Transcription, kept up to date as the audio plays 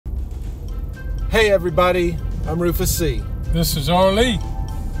Hey everybody, I'm Rufus C. This is R. Lee.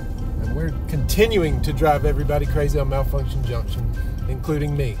 And we're continuing to drive everybody crazy on Malfunction Junction,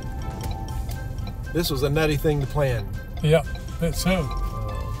 including me. This was a nutty thing to plan. Yep, that's so.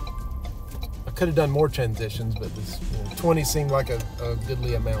 I could have done more transitions, but this 20 seemed like a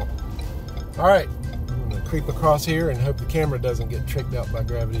goodly amount. Alright, I'm going to creep across here and hope the camera doesn't get tricked out by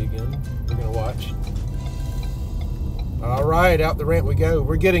gravity again. We're going to watch. Alright, out the ramp we go.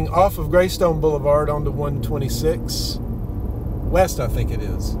 We're getting off of Greystone Boulevard onto 126. West, I think it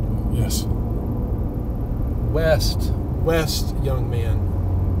is. Yes. West, young man.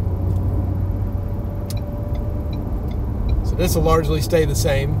 So this will largely stay the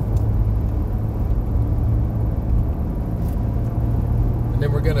same. And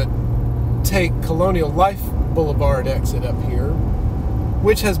then we're going to take Colonial Life Boulevard exit up here,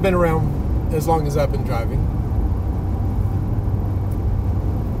 which has been around as long as I've been driving.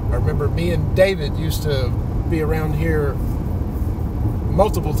 I remember me and David used to be around here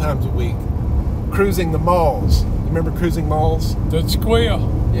multiple times a week, cruising the malls. You remember cruising malls? Dutch Square.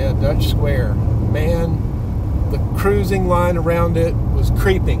 Yeah, Dutch Square. Man, the cruising line around it was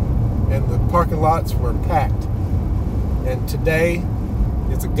creeping, and the parking lots were packed. And today,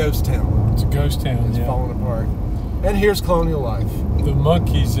 it's a ghost town. It's a ghost town, It's yeah. falling apart. And here's Colonial Life. The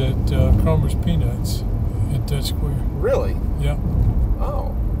monkeys at Cromer's Peanuts at Dutch Square. Really? Yep.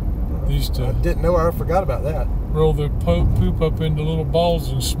 Oh. They used to I didn't know. I forgot about that. roll their poop up into little balls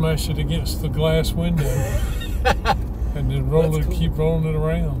and smash it against the glass window. And then roll it, Cool. keep rolling it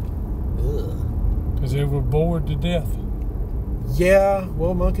around. Because they were bored to death. Yeah,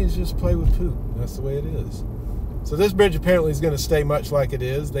 well, monkeys just play with poop. That's the way it is. So this bridge apparently is going to stay much like it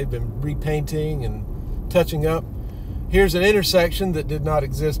is. They've been repainting and touching up. Here's an intersection that did not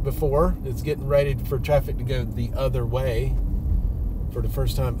exist before. It's getting ready for traffic to go the other way for the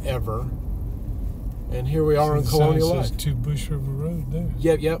first time ever. And here we are on Colonial Life. To Bush River Road there.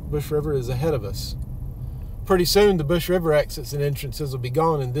 Yep, Bush River is ahead of us. Pretty soon the Bush River exits and entrances will be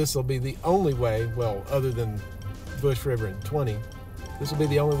gone, and this will be the only way, well, other than Bush River and 20, this will be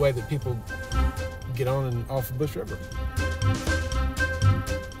the only way that people get on and off of Bush River.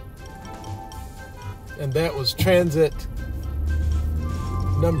 And that was transit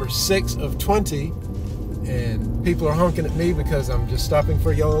number 6 of 20, and people are honking at me because I'm just stopping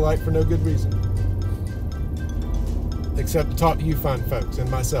for a yellow light for no good reason. Except to talk to you fine folks and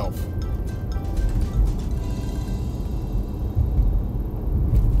myself.